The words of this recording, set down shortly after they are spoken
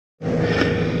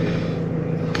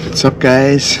What's up,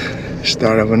 guys?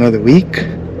 Start of another week.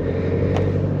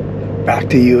 Back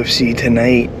to UFC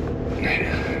tonight.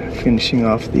 Finishing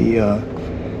off the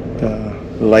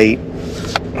light,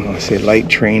 I want to say light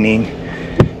training.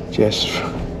 Just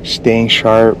staying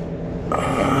sharp.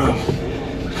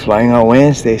 Flying on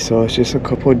Wednesday, so it's just a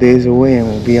couple of days away, and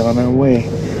we'll be on our way.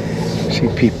 See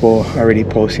people already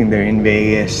posting they're in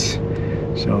Vegas,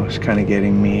 so it's kind of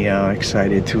getting me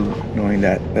excited too, knowing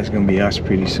that that's gonna be us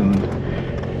pretty soon.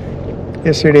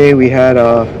 Yesterday we had,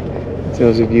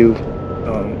 those of you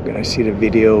gonna see the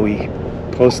video we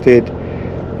posted,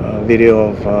 a video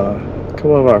of a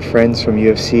couple of our friends from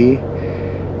UFC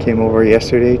came over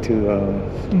yesterday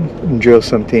to drill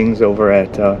some things over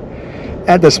at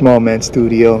the Small Man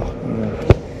Studio.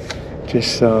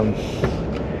 Just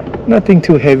nothing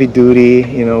too heavy duty,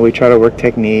 you know. We try to work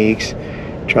techniques,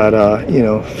 try to, you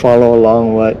know, follow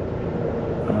along what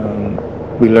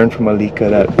we learned from Alika,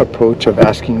 that approach of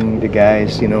asking the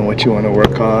guys, you know, what you want to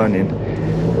work on, and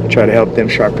try to help them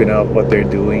sharpen up what they're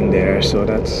doing there. So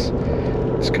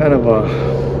it's kind of a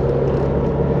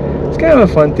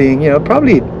fun thing, you know.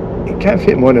 Probably it can't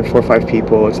fit more than 4 or 5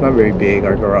 people. It's not very big,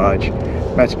 our garage.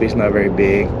 Mat space not very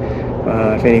big.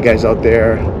 If any guys out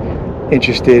there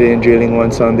interested in drilling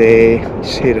one Sunday,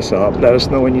 just hit us up. Let us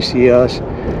know when you see us.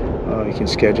 You can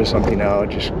schedule something out,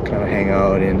 just kind of hang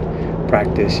out and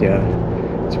practice.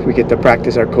 So we get to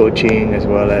practice our coaching, as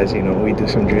well as, you know, we do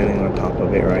some drilling on top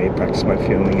of it, right? Practice my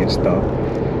filming and stuff.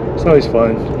 It's always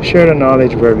fun. Share the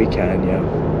knowledge where we can.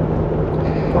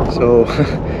 So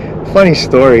funny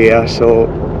story. So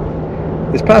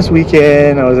this past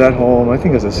weekend I was at home. I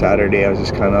think it was a Saturday. I was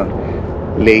just kind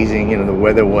of lazing, you know. The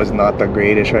weather was not the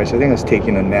greatest, right? So I think I was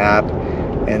taking a nap,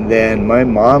 and then my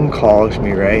mom calls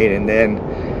me, right? And then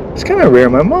it's kind of rare.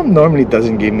 My mom normally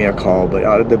doesn't give me a call, but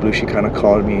out of the blue she kind of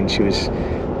called me, and she was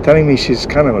telling me she's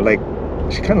kind of like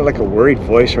a worried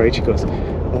voice, right? She goes,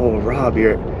 "Oh, Rob,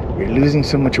 you're losing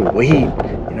so much weight,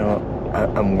 you know,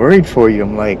 I'm worried for you."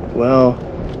 I'm like, "Well,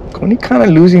 I'm only kind of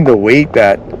losing the weight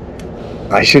that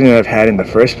I shouldn't have had in the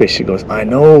first place." She goes, "I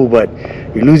know, but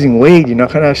you're losing weight. You're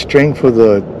not gonna have strength for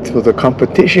the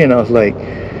competition." I was like,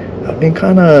 "I've been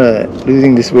kind of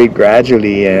losing this weight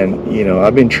gradually, and, you know,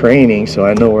 I've been training, so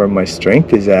I know where my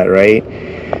strength is at, right?"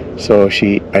 So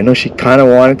I know she kind of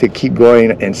wanted to keep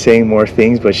going and saying more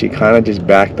things, but she kind of just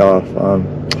backed off.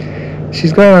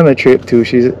 She's going on a trip too.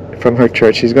 She's from her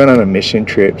church. She's going on a mission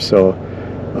trip. So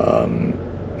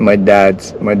my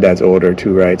dad's older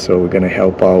too, right? So we're gonna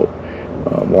help out.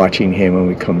 Watching him when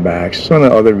we come back. So one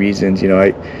of the other reasons, you know,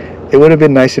 it would have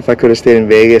been nice if I could have stayed in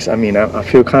Vegas. I mean, I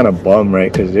feel kind of bummed,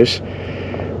 right? Because there's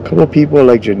a couple of people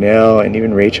like Janelle and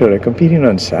even Rachel, they're competing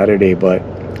on Saturday, but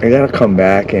I gotta come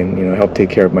back and, you know, help take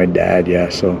care of my dad.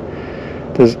 So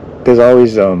there's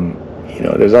always you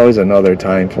know, there's always another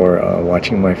time for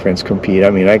watching my friends compete.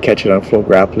 I mean, I catch it on Flow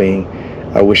Grappling.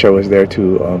 I wish I was there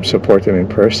to support them in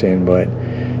person, but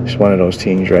it's one of those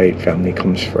things, right? Family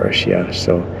comes first.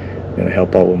 So gonna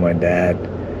help out with my dad.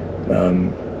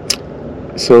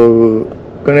 So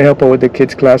gonna help out with the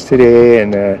kids class today,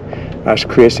 and ask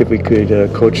Chris if we could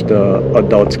coach the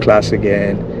adults class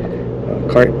again.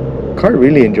 Cart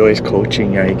really enjoys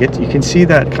coaching. You can see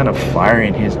that kind of fire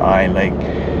in his eye. Like,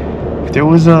 if there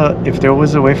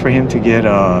was a way for him to get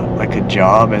like a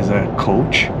job as a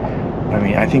coach, I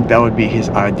mean, I think that would be his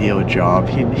ideal job.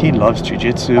 He loves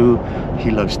jiu-jitsu,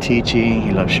 he loves teaching,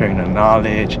 he loves sharing the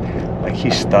knowledge. Like, he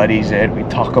studies it. We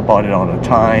talk about it all the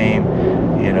time.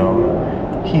 You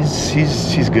know,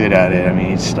 he's good at it. I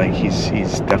mean, it's like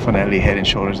he's definitely head and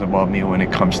shoulders above me when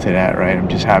it comes to that, right? I'm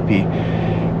just happy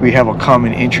we have a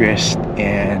common interest,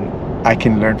 and I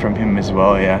can learn from him as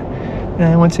well.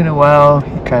 And once in a while,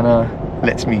 he kind of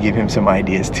lets me give him some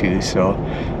ideas too. So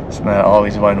it's not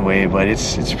always one way, but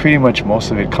it's pretty much most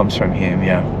of it comes from him.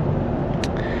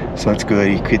 So it's good.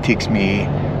 He critiques me.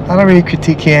 I don't really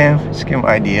critique him, just give him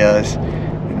ideas,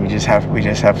 and we just have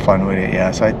fun with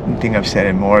it. So I think I've said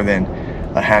it more than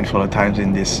a handful of times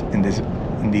in these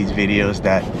videos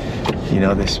that, you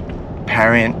know, this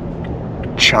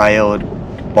parent-child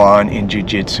bond in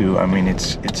jiu-jitsu, I mean,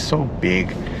 it's so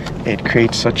big. It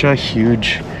creates such a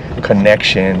huge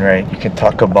connection, right? You can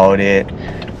talk about it,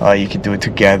 you can do it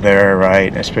together,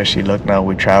 right? Especially, look, now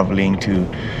we're traveling to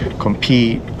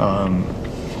compete.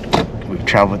 We've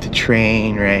traveled to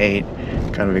train, right?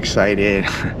 Kind of excited.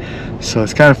 So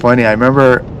it's kind of funny. I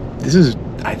remember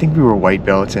I think we were white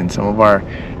belts, and some of our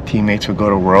teammates would go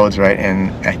to Worlds, right?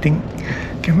 And I can't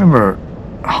remember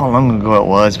how long ago it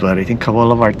was, but I think a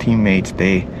couple of our teammates,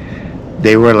 they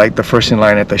were like the first in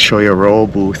line at the Show Your Roll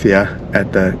booth,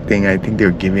 at the thing. I think they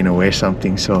were giving away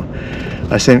something. So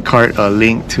I sent Cart a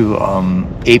link to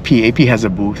AP. AP has a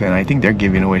booth, and I think they're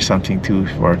giving away something too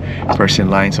for first in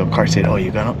line. So Cart said, "Oh,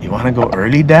 you want to go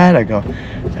early, Dad?" I go,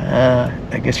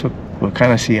 "I guess we'll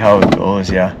kind of see how it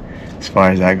goes." Yeah, as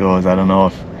far as that goes, I don't know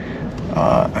if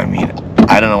I mean,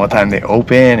 I don't know what time they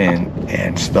open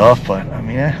and stuff, but I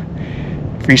mean, yeah,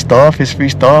 free stuff is free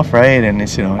stuff, right? And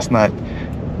it's, you know, it's not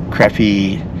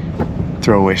crappy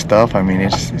throwaway stuff. I mean,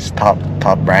 it's top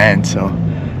brand. So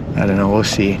I don't know, we'll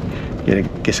see. I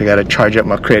guess I gotta charge up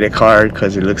my credit card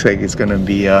because it looks like it's gonna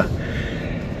be a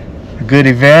good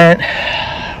event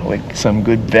with some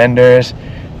good vendors.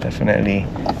 Definitely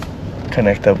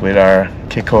connect up with our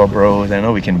Kikoa bros. I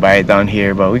know we can buy it down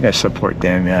here, but we gotta support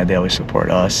them. Yeah, they always support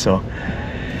us. So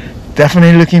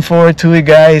definitely looking forward to it,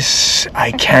 guys.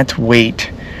 I can't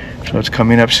wait. So it's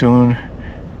coming up soon.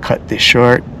 Cut this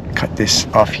short, cut this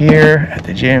off here at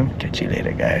the gym. Catch you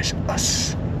later, guys.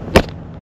 Us.